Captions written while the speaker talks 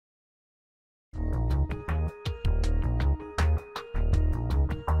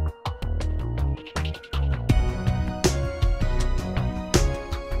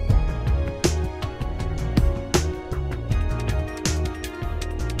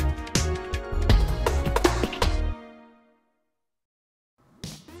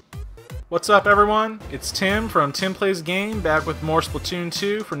What's up, everyone? It's Tim from Tim Plays Game, back with more Splatoon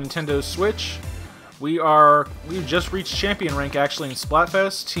 2 for Nintendo Switch. We've just reached champion rank actually in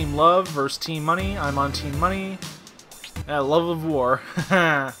Splatfest. Team Love versus Team Money. I'm on Team Money. Love of War.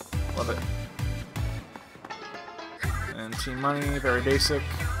 Love it. And Team Money, very basic.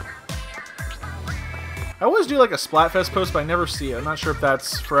 I always do like a Splatfest post, but I never see it. I'm not sure if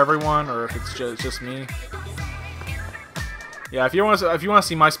that's for everyone or if it's just me. Yeah, if you want to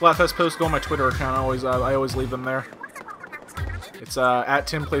see my Splatfest post, go on my Twitter account. I always leave them there. It's at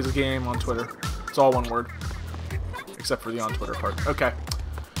Tim Plays a Game on Twitter. It's all one word, except for the on Twitter part. Okay.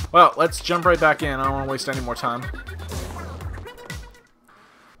 Well, let's jump right back in. I don't want to waste any more time.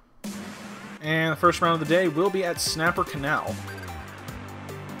 And the first round of the day will be at Snapper Canal.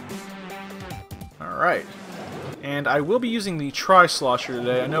 Alright. And I will be using the Tri-Slosher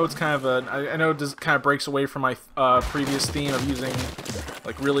today. I know it's kind of I know it kind of breaks away from my previous theme of using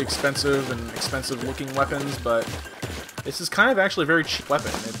like really expensive looking weapons, but this is kind of actually a very cheap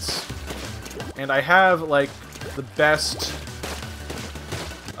weapon. And I have like the best.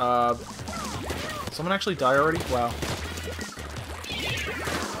 Someone actually die already? Wow.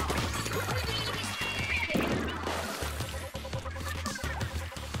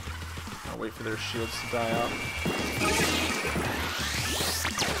 I'll wait for their shields to die out.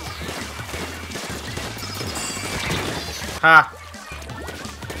 Ha!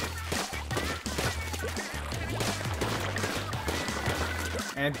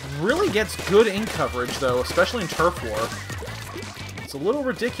 And it really gets good ink coverage, though, especially in Turf War. It's a little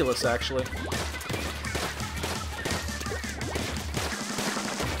ridiculous, actually.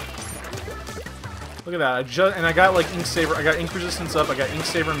 Look at that! I got like ink saver. I got ink resistance up. I got ink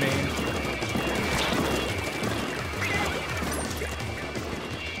saver main.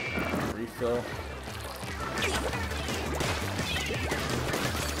 Refill.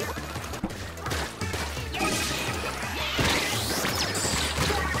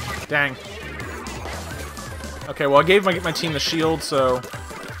 Dang. Okay, well I gave my team the shield, so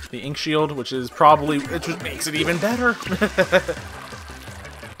the ink shield, which just makes it even better.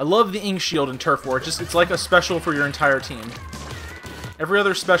 I love the ink shield in Turf War. It's like a special for your entire team. Every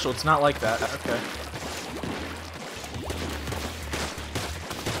other special, it's not like that. Okay.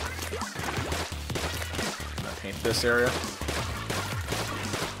 I'm gonna paint this area.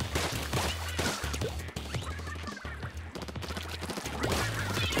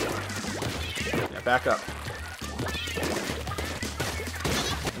 Back up.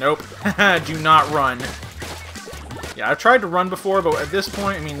 Nope. Do not run. Yeah, I've tried to run before, but at this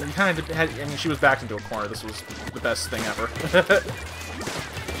point, I mean, you kind of had. I mean, she was backed into a corner. This was the best thing ever.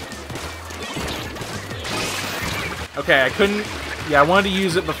 Okay, I couldn't. Yeah, I wanted to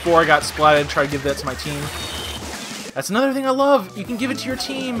use it before I got splatted. Try to give that to my team. That's another thing I love. You can give it to your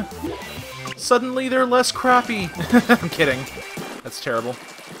team. Suddenly, they're less crappy. I'm kidding. That's terrible.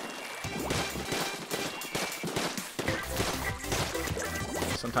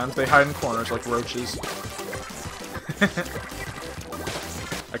 Sometimes they hide in corners like roaches.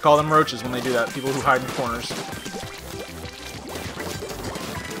 I call them roaches when they do that. People who hide in corners.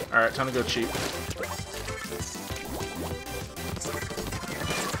 Alright, time to go cheap.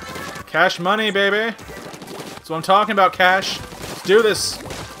 Cash money, baby! That's what I'm talking about, cash. Let's do this!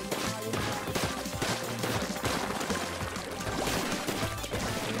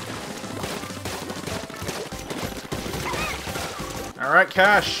 Alright,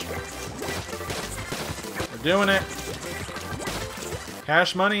 cash. We're doing it.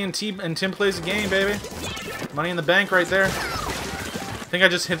 Cash money and Tim Plays a Game, baby. Money in the bank right there. I think did I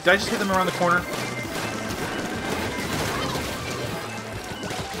just hit them around the corner?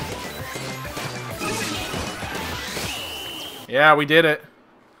 Yeah, we did it.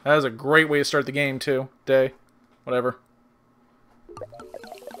 That was a great way to start the game, too. Day. Whatever.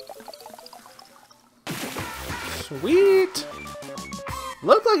 Sweet!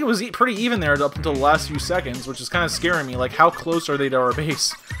 Looked like it was pretty even there up until the last few seconds, which is kind of scaring me. Like, how close are they to our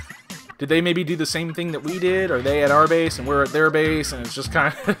base? Did they maybe do the same thing that we did? Are they at our base and we're at their base, and it's just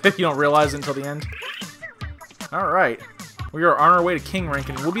kind of you don't realize it until the end? Alright. We are on our way to King rank,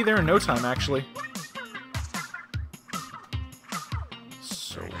 and we'll be there in no time, actually.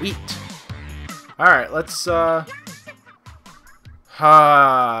 Sweet. Alright, let's, man,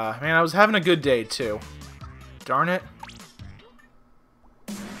 I was having a good day, too. Darn it.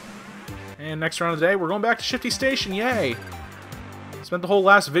 And next round of the day, we're going back to Shifty Station, yay! Spent the whole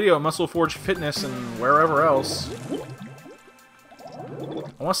last video at Muscle Forge Fitness and wherever else. I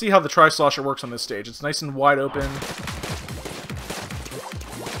want to see how the Tri-Slosher works on this stage. It's nice and wide open.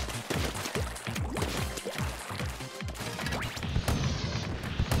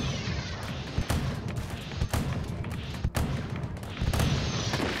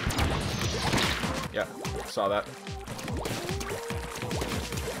 Saw that.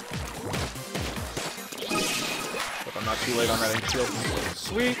 Hope I'm not too late on that ink shield.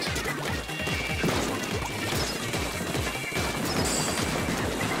 Sweet.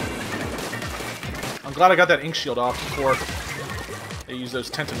 I'm glad I got that ink shield off before they use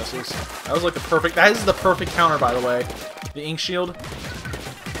those tentamissiles. That was like the perfect. That is the perfect counter, by the way. The ink shield.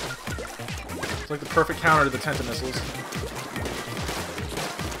 It's like the perfect counter to the tentamissiles.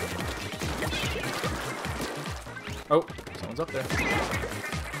 Oh, someone's up there.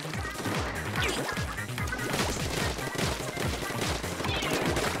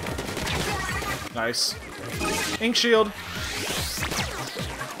 Nice. Ink shield.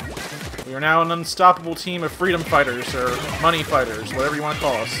 We are now an unstoppable team of freedom fighters, or money fighters, whatever you want to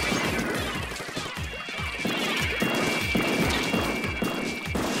call us.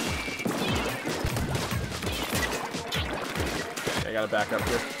 Okay, I gotta back up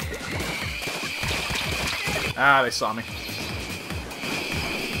here. Ah, they saw me.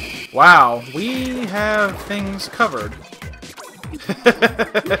 Wow, we have things covered.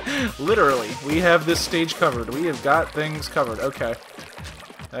 Literally, we have this stage covered. We have got things covered. Okay.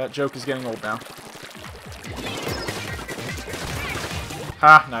 That joke is getting old now.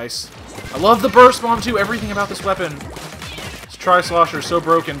 Ha, nice. I love the burst bomb too. Everything about this weapon. This Tri-Slosher is so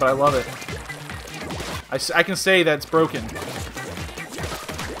broken, but I love it. I can say that it's broken.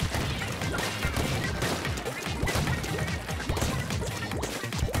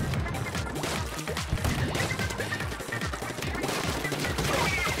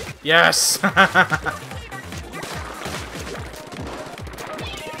 Yes!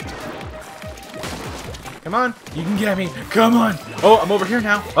 Come on, you can get me. Come on. Oh, I'm over here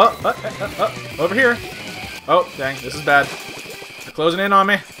now. Over here. Oh, dang, this is bad. They're closing in on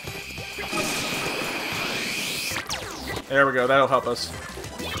me. There we go, that'll help us.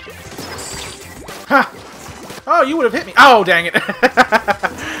 Ha! Oh, you would have hit me. Oh, dang it.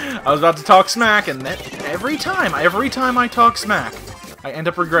 I was about to talk smack, and that every time I talk smack, I end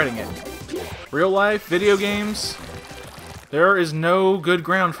up regretting it. Real life, video games, there is no good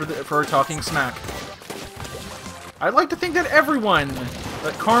ground for talking smack. I'd like to think that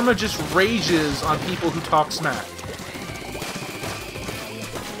that karma just rages on people who talk smack.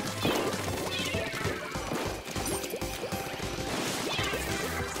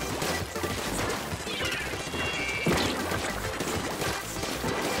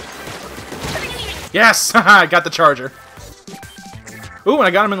 Yes! I got the charger. Ooh, and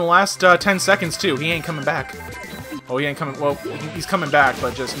I got him in the last 10 seconds, too. He ain't coming back. Oh, he ain't coming... Well, he's coming back,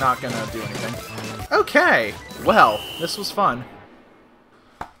 but just not gonna do anything. Okay. Well, this was fun.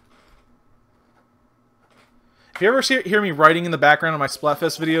 If you ever hear me writing in the background of my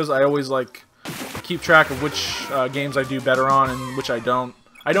Splatfest videos, I always, like, keep track of which games I do better on and which I don't.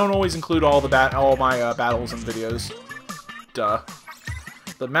 I don't always include all my battles and videos. Duh.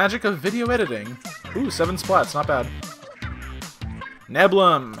 The magic of video editing. Ooh, 7 splats. Not bad.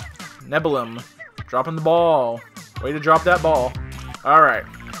 Nebulum. Nebulum. Dropping the ball. Way to drop that ball. Alright.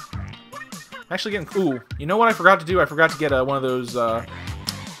 Actually getting... Ooh, you know what I forgot to do? I forgot to get one of those... I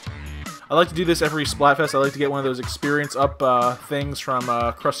like to do this every Splatfest. I like to get one of those experience up things from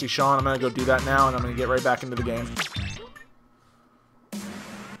Krusty Sean. I'm going to go do that now, and I'm going to get right back into the game.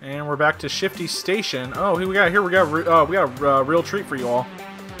 And we're back to Shifty Station. Oh, here we got a real treat for you all.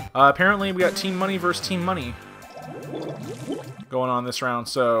 Apparently, we got Team Money versus Team Money going on this round,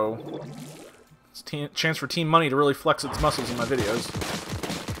 so it's a chance for Team Money to really flex its muscles in my videos.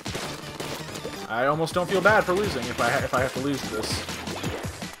 I almost don't feel bad for losing if I have to lose to this.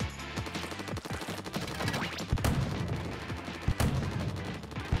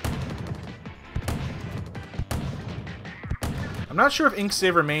 I'm not sure if Ink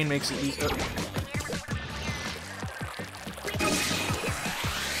Saver main makes it easy.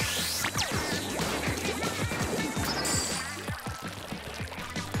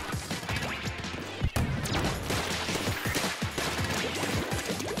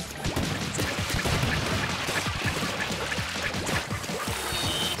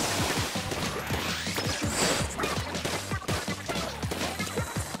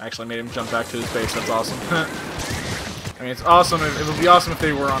 I actually made him jump back to his base. That's awesome. I mean, it's awesome. It would be awesome if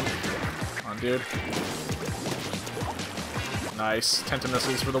they were on dude. Nice.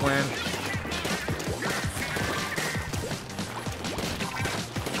 Tentamissiles for the win.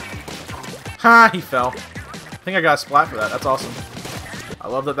 Ha! He fell. I think I got a splat for that. That's awesome. I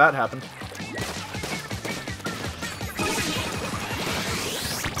love that that happened.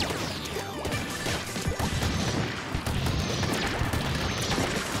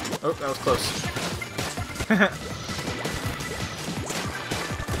 Oh, that was close.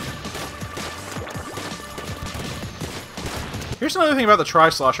 Here's another thing about the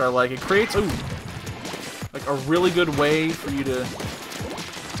Tri-Slosher I like. It creates, ooh, like a really good way for you to...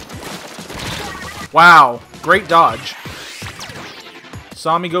 Wow, great dodge.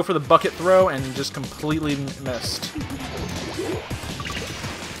 Saw me go for the bucket throw and just completely missed.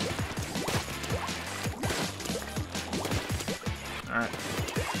 Alright.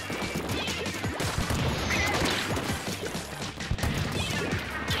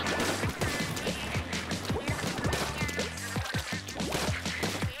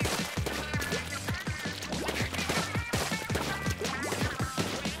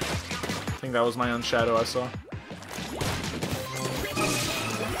 I think that was my own shadow I saw.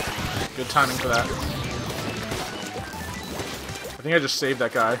 Good timing for that. I think I just saved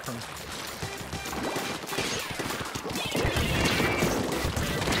that guy from...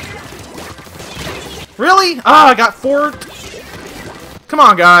 Really? Ah, I got 4... Come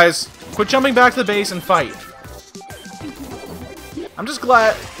on, guys. Quit jumping back to the base and fight. I'm just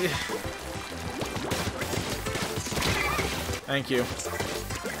glad... Thank you.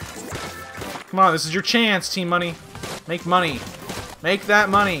 Come on, this is your chance, Team Money. Make money. Make that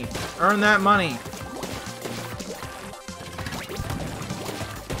money. Earn that money.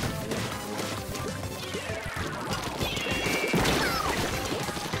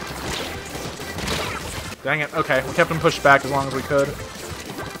 Dang it. Okay, we kept them pushed back as long as we could.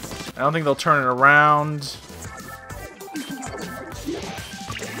 I don't think they'll turn it around.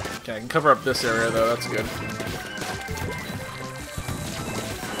 Okay, I can cover up this area, though. That's good.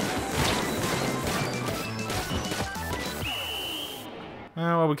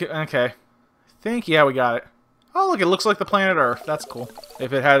 Well, we could, okay. I think, yeah, we got it. Oh, look, it looks like the planet Earth. That's cool.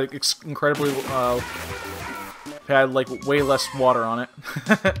 If it had incredibly, if it had, like, way less water on it.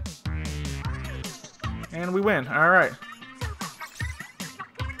 And we win. Alright.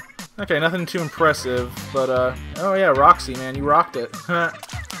 Okay, nothing too impressive, but, oh yeah, Roxy, man, you rocked it. 8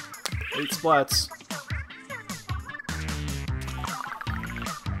 splats.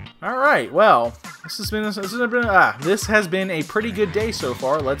 Alright, well, this has been a pretty good day so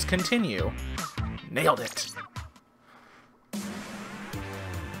far. Let's continue. Nailed it.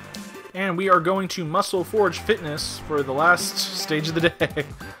 And we are going to Muscle Forge Fitness for the last stage of the day.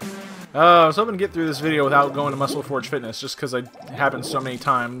 I was hoping to get through this video without going to Muscle Forge Fitness, just because it happened so many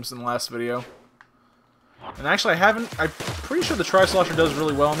times in the last video. And actually, I'm pretty sure the Tri-Slosher does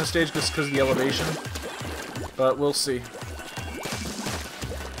really well on this stage, just because of the elevation. But we'll see.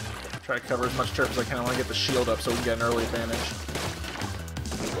 Try to cover as much turf as I can. I want to get the shield up so we can get an early advantage.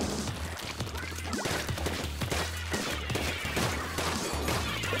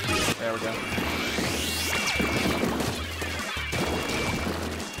 There we go.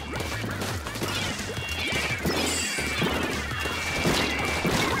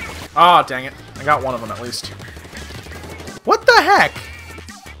 Ah, dang it. I got one of them at least. What the heck?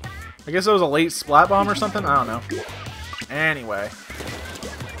 I guess it was a late splat bomb or something? I don't know. Anyway.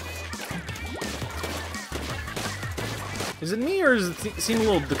 Is it me, or does it seem a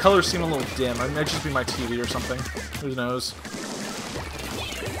little... The colors seem a little dim? It might just be my TV or something. Who knows?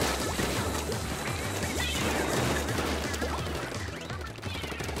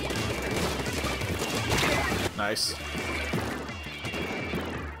 Nice.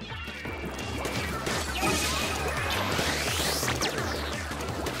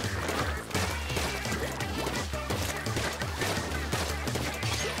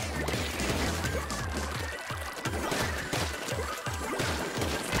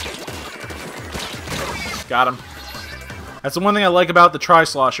 Got him. That's the one thing I like about the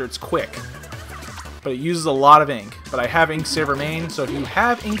Tri-Slosher. It's quick, but it uses a lot of ink. But I have Ink Saver main, so if you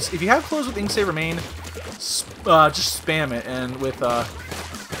have clothes with Ink Saver main, just spam it, and with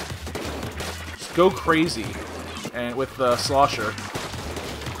just go crazy, and with the Slosher.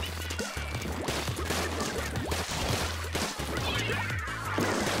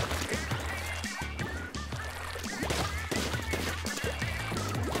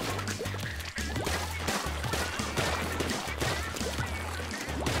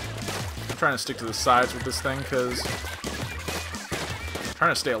 Trying to stick to the sides with this thing because I'm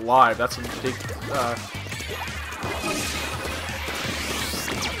trying to stay alive. That's a big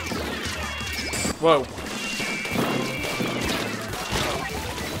whoa.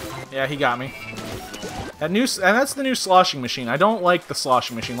 Yeah, he got me. And that's the new sloshing machine. I don't like the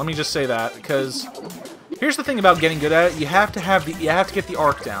sloshing machine. Let me just say that, because here's the thing about getting good at it. You have to get the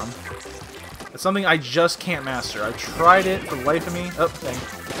arc down. It's something I just can't master. I've tried it for the life of me. Oh, dang.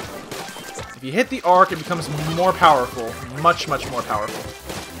 If you hit the arc, it becomes more powerful. Much, much more powerful.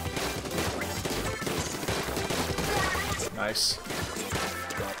 Nice.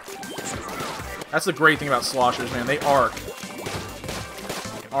 That's the great thing about sloshers, man. They arc.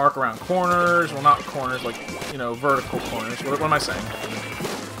 arc around corners. Well, not corners, like, you know, vertical corners. What am I saying?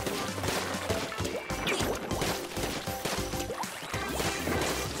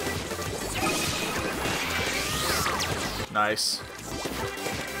 Nice.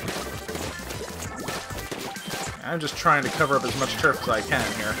 I'm just trying to cover up as much turf as I can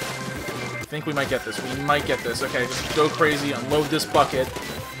here. I think we might get this. We might get this. Okay, just go crazy, unload this bucket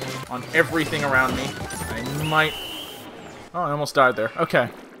on everything around me. I might... Oh, I almost died there. Okay.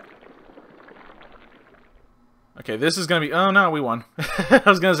 Okay, this is gonna be... Oh, no, we won. I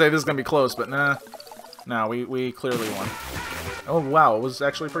was gonna say this is gonna be close, but nah. No, we clearly won. Oh, wow, it was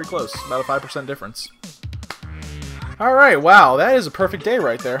actually pretty close. About a 5% difference. Alright, wow, that is a perfect day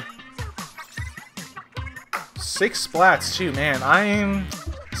right there. 6 splats, too, man. I'm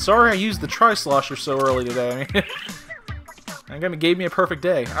sorry I used the Tri-Slosher so early today. I mean, it gave me a perfect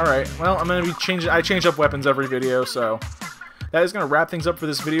day. Alright, well, I'm gonna be changing... I change up weapons every video, so... That is going to wrap things up for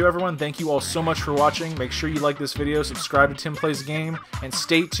this video, everyone. Thank you all so much for watching. Make sure you like this video, subscribe to Tim Plays a Game, and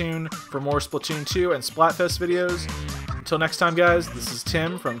stay tuned for more Splatoon 2 and Splatfest videos. Until next time, guys, this is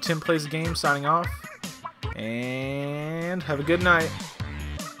Tim from Tim Plays a Game signing off. And have a good night.